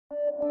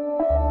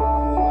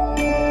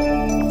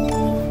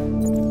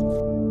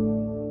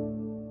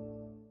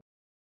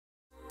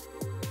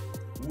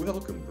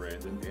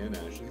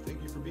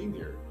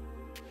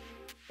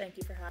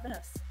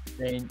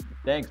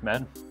Thanks,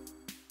 man.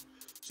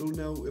 So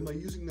now, am I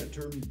using that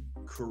term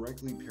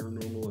correctly,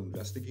 paranormal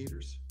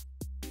investigators?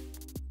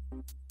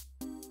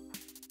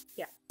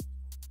 Yeah.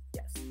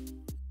 Yes.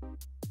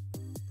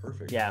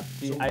 Perfect. Yeah.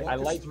 See, So I walk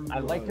us like through, I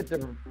like to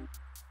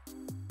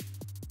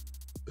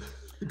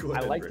go I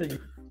ahead, like to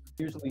Brandon.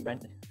 usually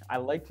I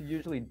like to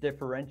usually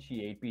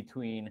differentiate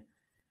between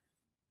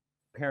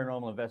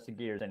paranormal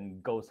investigators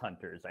and ghost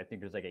hunters. I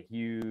think there's like a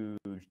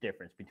huge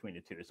difference between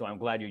the two. So I'm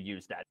glad you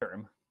used that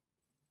term.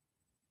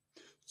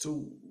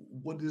 So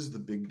what is the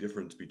big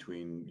difference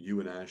between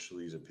you and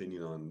Ashley's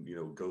opinion on,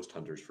 ghost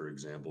hunters, for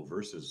example,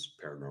 versus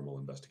paranormal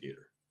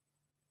investigator?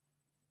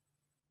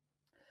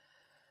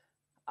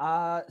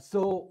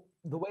 So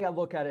the way I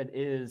look at it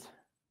is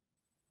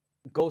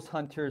ghost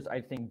hunters,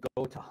 I think,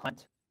 go to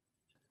hunt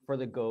for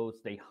the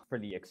ghosts, they for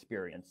the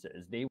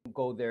experiences. They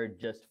go there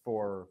just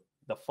for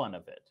the fun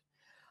of it.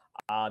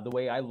 The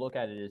way I look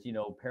at it is,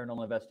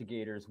 paranormal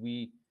investigators,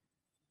 we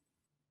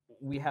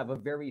have a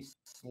very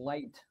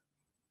slight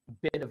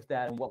bit of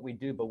that in what we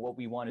do, but what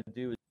we want to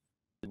do is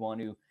we want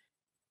to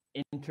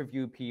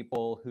interview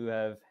people who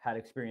have had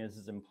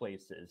experiences in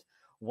places.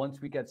 Once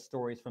we get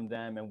stories from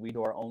them and we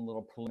do our own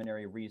little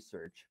preliminary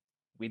research,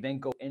 we then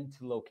go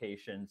into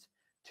locations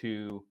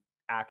to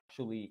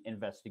actually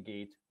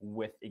investigate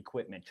with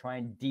equipment, try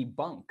and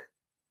debunk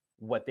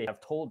what they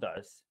have told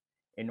us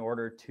in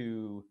order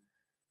to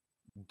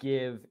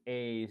give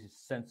a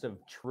sense of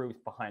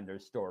truth behind their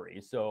story.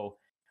 So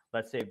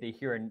let's say if they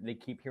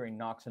keep hearing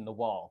knocks in the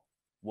wall,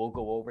 we'll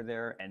go over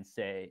there and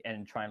say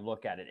and try and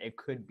look at it. It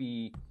could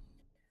be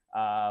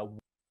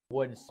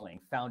wood sling,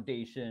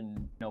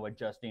 foundation,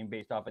 adjusting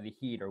based off of the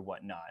heat or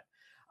whatnot.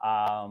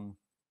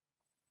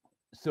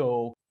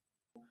 So,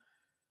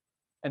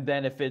 and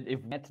then if we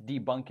want to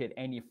debunk it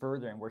any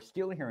further and we're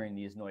still hearing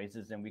these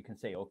noises, then we can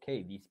say,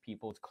 okay, these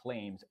people's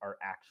claims are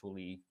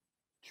actually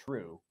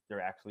true. They're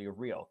actually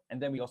real.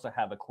 And then we also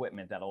have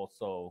equipment that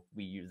also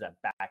we use that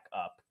back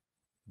up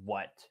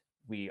what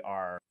we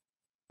are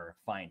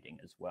finding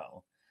as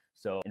well.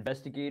 So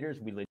investigators,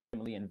 we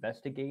legitimately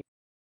investigate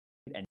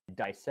and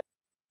dissect.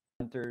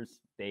 Hunters,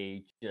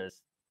 they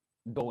just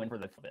go in for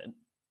the fun of it.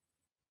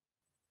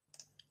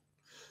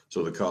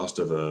 So the cost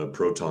of a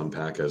proton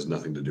pack has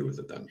nothing to do with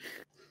it then?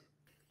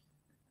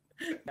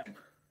 No,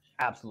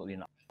 absolutely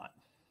not.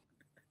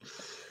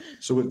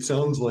 So it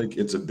sounds like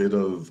it's a bit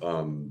of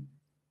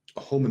a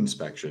home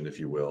inspection, if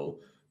you will,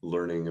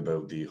 learning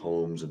about the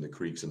homes and the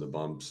creaks and the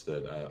bumps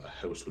that a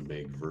house would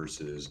make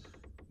versus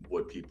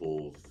what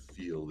people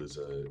feel is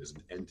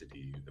an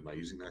entity. Am I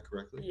using that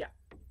correctly? Yeah.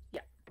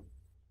 Yeah.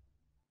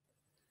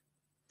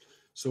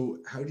 So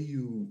how do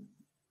you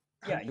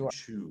You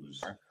choose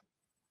are.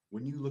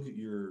 when you look at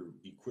your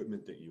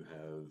equipment that you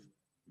have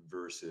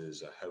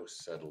versus a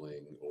house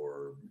settling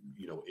or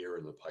air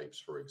in the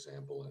pipes, for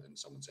example, and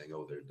someone saying,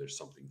 oh, there's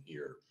something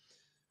here?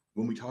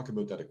 When we talk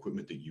about that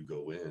equipment that you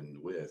go in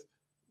with,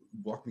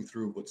 walk me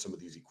through what some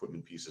of these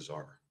equipment pieces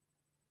are.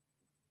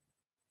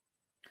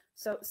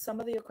 So some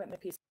of the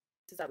equipment pieces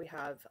that we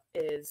have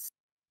is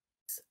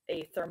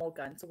a thermal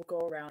gun. So we'll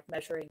go around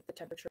measuring the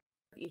temperature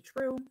of each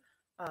room,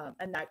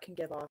 and that can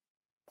give off,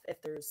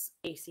 if there's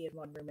AC in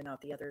one room and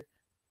not the other,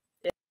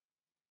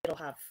 it'll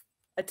have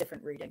a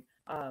different reading.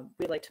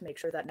 We like to make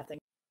sure that nothing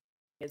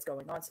is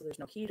going on. So there's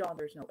no heat on,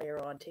 there's no air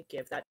on to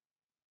give that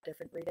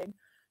different reading.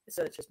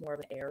 So it's just more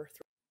of an air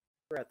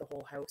throughout the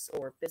whole house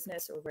or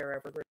business or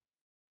wherever we're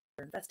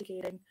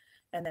investigating.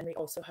 And then we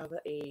also have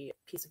a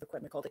piece of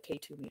equipment called a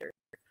K2 meter.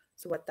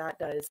 So what that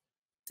does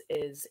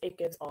is it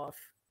gives off,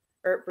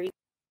 or it reads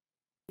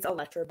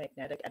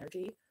electromagnetic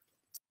energy.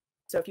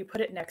 So if you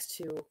put it next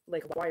to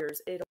like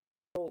wires,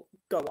 it'll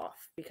go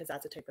off because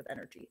that's a type of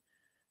energy.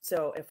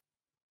 So if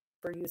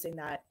we're using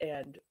that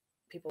and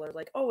people are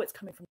like, oh, it's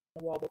coming from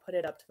the wall, we'll put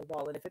it up to the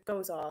wall. And if it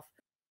goes off,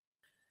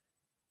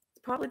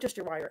 it's probably just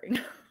your wiring.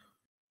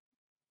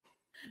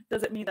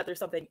 Doesn't mean that there's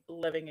something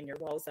living in your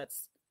walls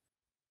that's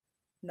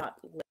not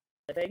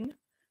living,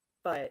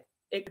 but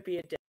it could be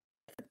a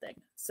different thing.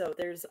 So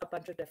there's a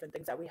bunch of different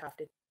things that we have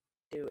to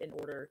do in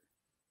order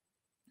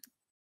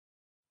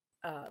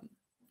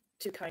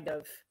to kind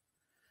of,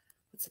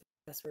 what's the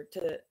best word,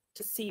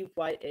 to see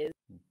what is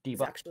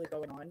Debunk. actually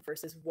going on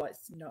versus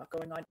what's not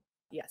going on.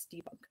 Yes,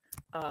 debunk.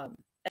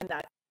 And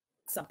that's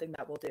something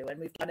that we'll do. And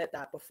we've done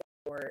that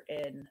before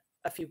in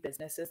a few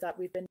businesses that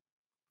we've been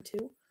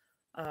to,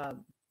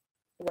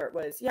 where it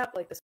was,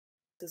 like this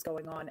is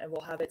going on, and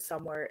we'll have it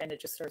somewhere and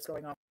it just starts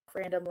going off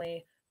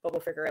randomly, but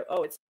we'll figure out,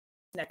 oh, it's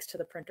next to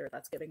the printer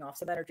that's giving off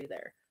some energy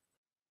there.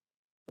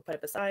 We'll put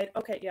it beside.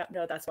 Okay,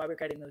 no, that's why we're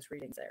getting those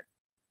readings there.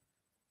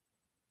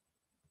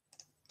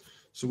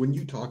 So when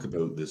you talk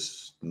about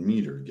this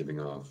meter giving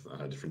off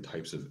different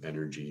types of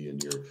energy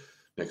and you're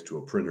next to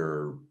a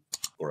printer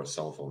or a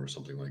cell phone or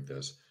something like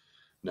this,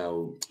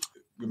 now,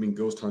 I mean,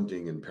 ghost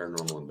hunting and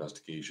paranormal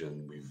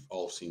investigation, we've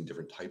all seen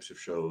different types of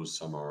shows.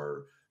 Some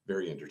are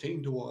very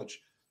entertaining to watch.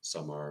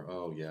 Some are,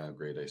 oh yeah,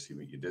 great, I see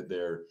what you did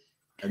there.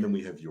 And then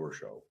we have your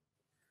show.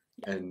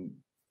 And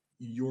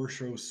your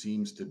show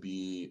seems to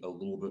be a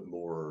little bit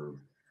more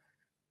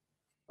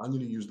I'm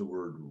going to use the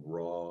word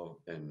raw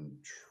and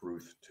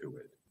truth to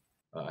it.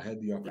 I had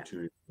the Yeah.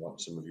 opportunity to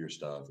watch some of your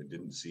stuff. It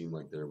didn't seem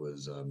like there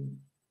was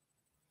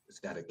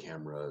steady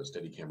cameras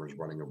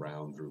running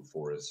around through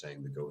forests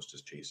saying the ghost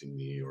is chasing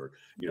me, or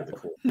the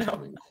cold is No.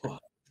 coming.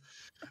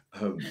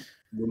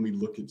 When we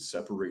look at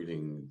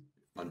separating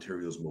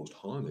Ontario's Most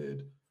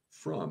Haunted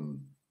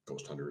from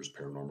ghost hunters,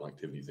 paranormal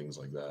activity, things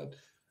like that,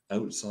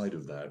 outside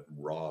of that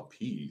raw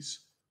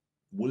piece,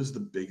 what is the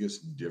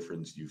biggest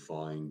difference you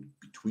find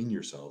between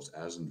yourselves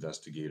as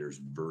investigators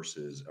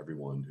versus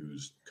everyone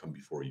who's come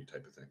before you,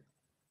 type of thing?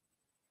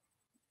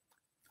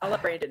 I'll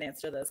let Brandon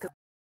answer this because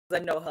I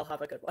know he'll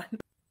have a good one.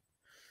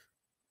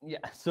 Yeah,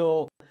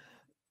 so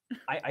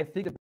I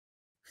think the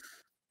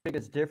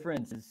biggest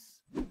difference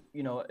is,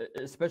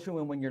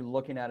 especially when you're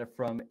looking at it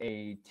from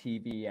a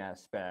TV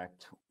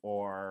aspect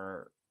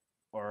or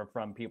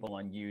from people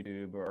on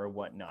YouTube or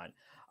whatnot.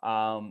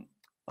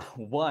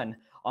 One,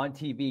 on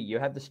TV, you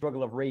have the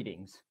struggle of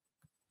ratings.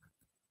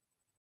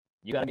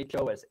 You got to make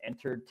show as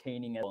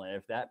entertaining as, and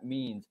if that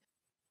means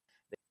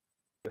that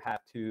you have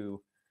to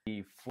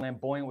be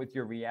flamboyant with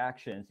your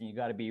reactions and you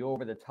got to be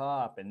over the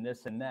top and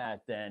this and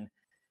that, then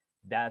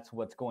that's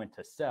what's going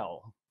to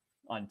sell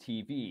on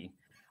TV.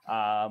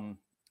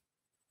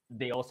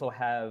 They also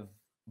have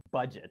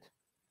budget.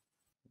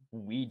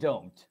 We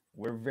don't.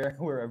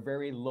 We're a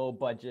very low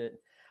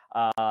budget.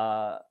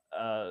 I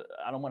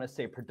don't want to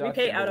say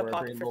production. We pay out but of we're a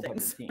pocket very for low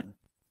budget things. team.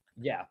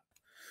 Yeah.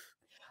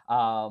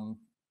 And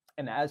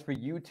as for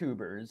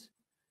YouTubers,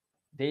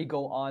 they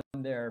go on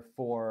there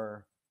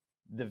for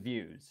the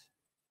views.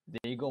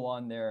 They go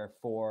on there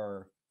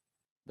for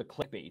the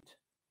clickbait.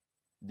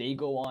 They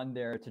go on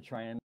there to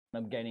try and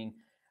end up getting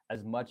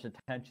as much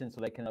attention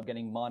so they can end up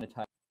getting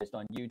monetized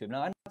on YouTube.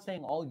 Now, I'm not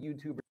saying all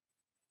YouTubers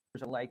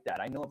are like that.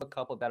 I know of a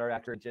couple that are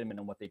actually legitimate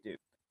in what they do.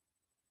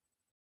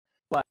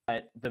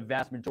 But the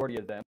vast majority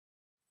of them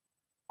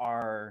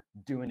are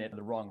doing it for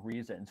the wrong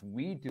reasons.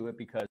 We do it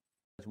because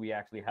we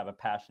actually have a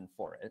passion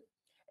for it.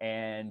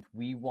 And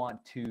we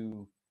want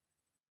to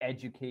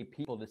educate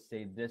people to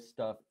say this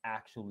stuff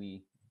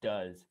actually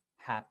does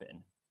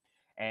happen.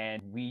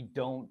 And we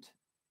don't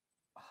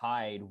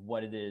hide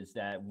what it is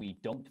that we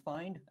don't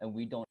find, and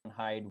we don't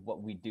hide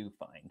what we do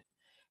find.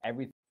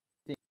 Everything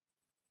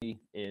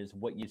is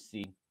what you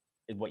see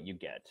is what you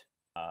get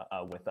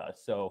with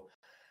us. So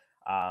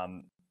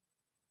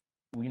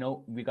we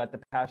know we got the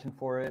passion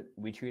for it.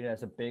 We treat it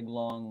as a big,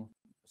 long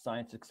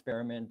science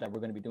experiment that we're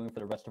going to be doing for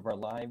the rest of our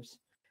lives.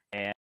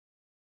 And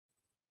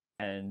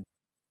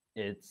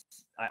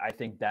I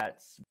think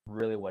that's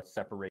really what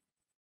separates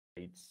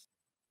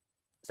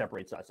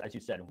us. As you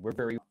said, we're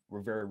very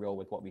real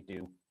with what we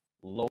do.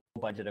 Low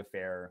budget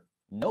affair,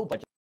 no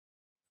budget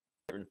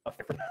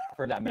affair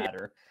for that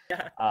matter.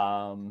 Yeah.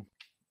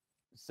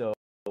 So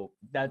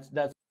that's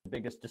the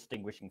biggest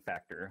distinguishing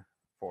factor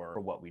for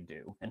what we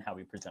do and how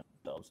we present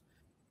ourselves.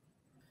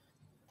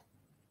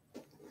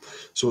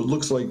 So it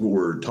looks like what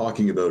we're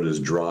talking about is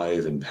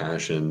drive and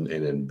passion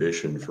and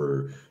ambition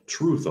for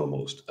truth,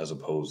 almost, as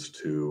opposed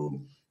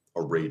to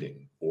a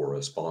rating or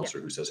a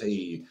sponsor who says,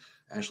 hey,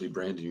 Ashley,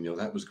 Brandon,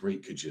 that was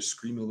great. Could you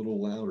scream a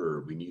little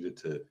louder? We need it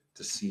to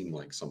seem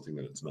like something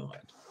that it's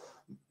not.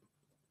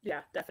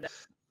 Yeah,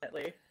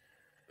 definitely.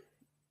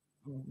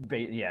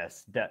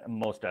 Yes,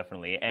 most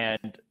definitely.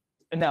 And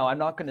now I'm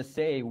not going to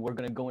say we're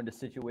going to go into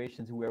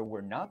situations where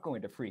we're not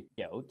going to freak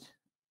out.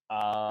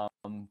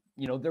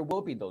 There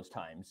will be those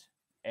times.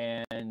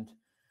 And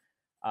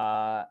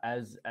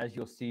as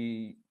you'll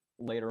see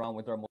later on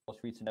with our most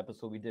recent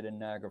episode we did in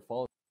Niagara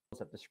Falls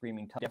at the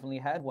Screaming Tom, definitely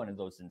had one of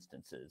those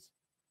instances.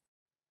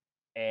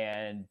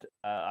 And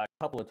a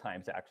couple of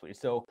times actually.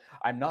 So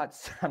I'm not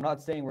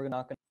saying we're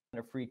not going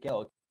to freak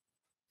out,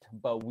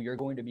 but we are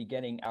going to be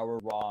getting our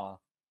raw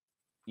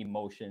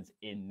emotions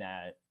in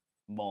that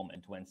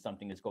moment when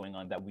something is going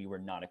on that we were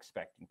not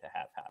expecting to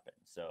have happen.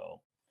 So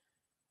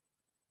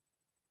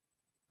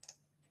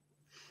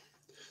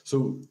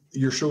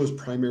your show is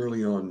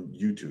primarily on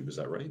YouTube, is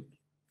that right?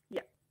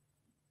 Yeah.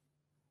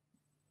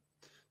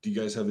 Do you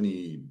guys have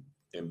any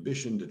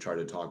ambition to try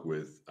to talk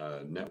with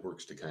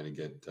networks to kind of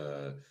get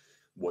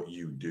what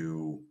you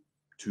do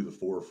to the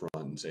forefront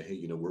and say,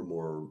 hey, we're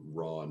more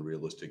raw and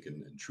realistic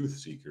and truth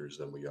seekers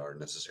than we are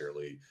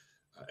necessarily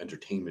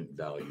entertainment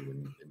value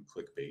and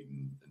clickbait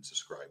and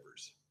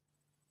subscribers?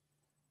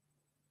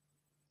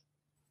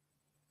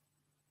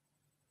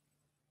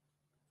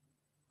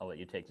 I'll let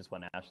you take this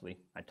one, Ashley.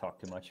 I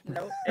talk too much.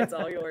 No, it's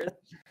all yours.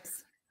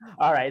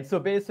 All right. So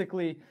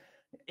basically,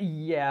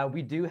 yeah,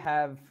 we do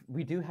have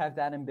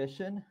that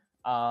ambition.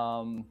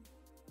 The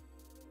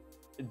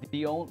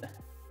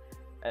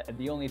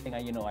only thing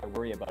I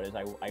worry about is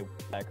I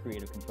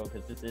creative control,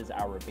 because this is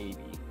our baby.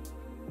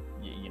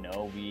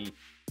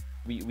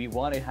 We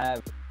want to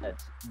have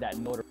that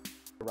notoriety.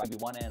 We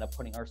want to end up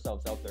putting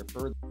ourselves out there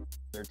further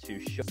to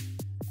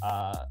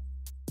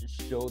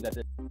show that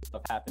this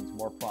stuff happens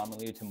more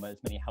prominently to as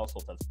many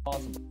households as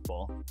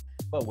possible.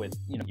 But with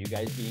you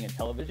guys being in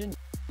television,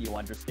 you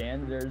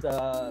understand there's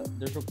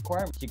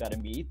requirements you got to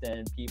meet,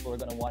 and people are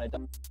going to want it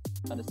done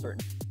a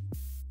certain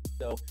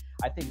So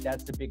I think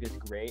that's the biggest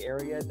gray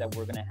area that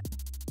we're going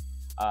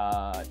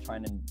to try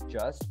and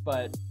adjust.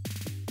 But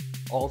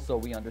also,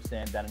 we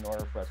understand that in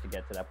order for us to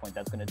get to that point,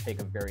 that's going to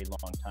take a very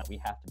long time. We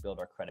have to build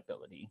our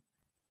credibility.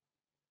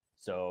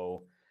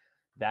 So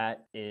that's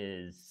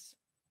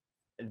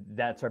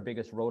our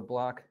biggest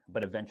roadblock,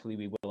 but eventually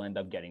we will end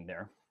up getting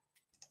there.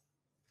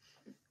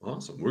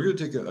 Awesome. We're going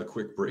to take a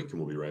quick break and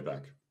we'll be right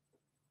back.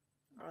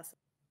 Awesome.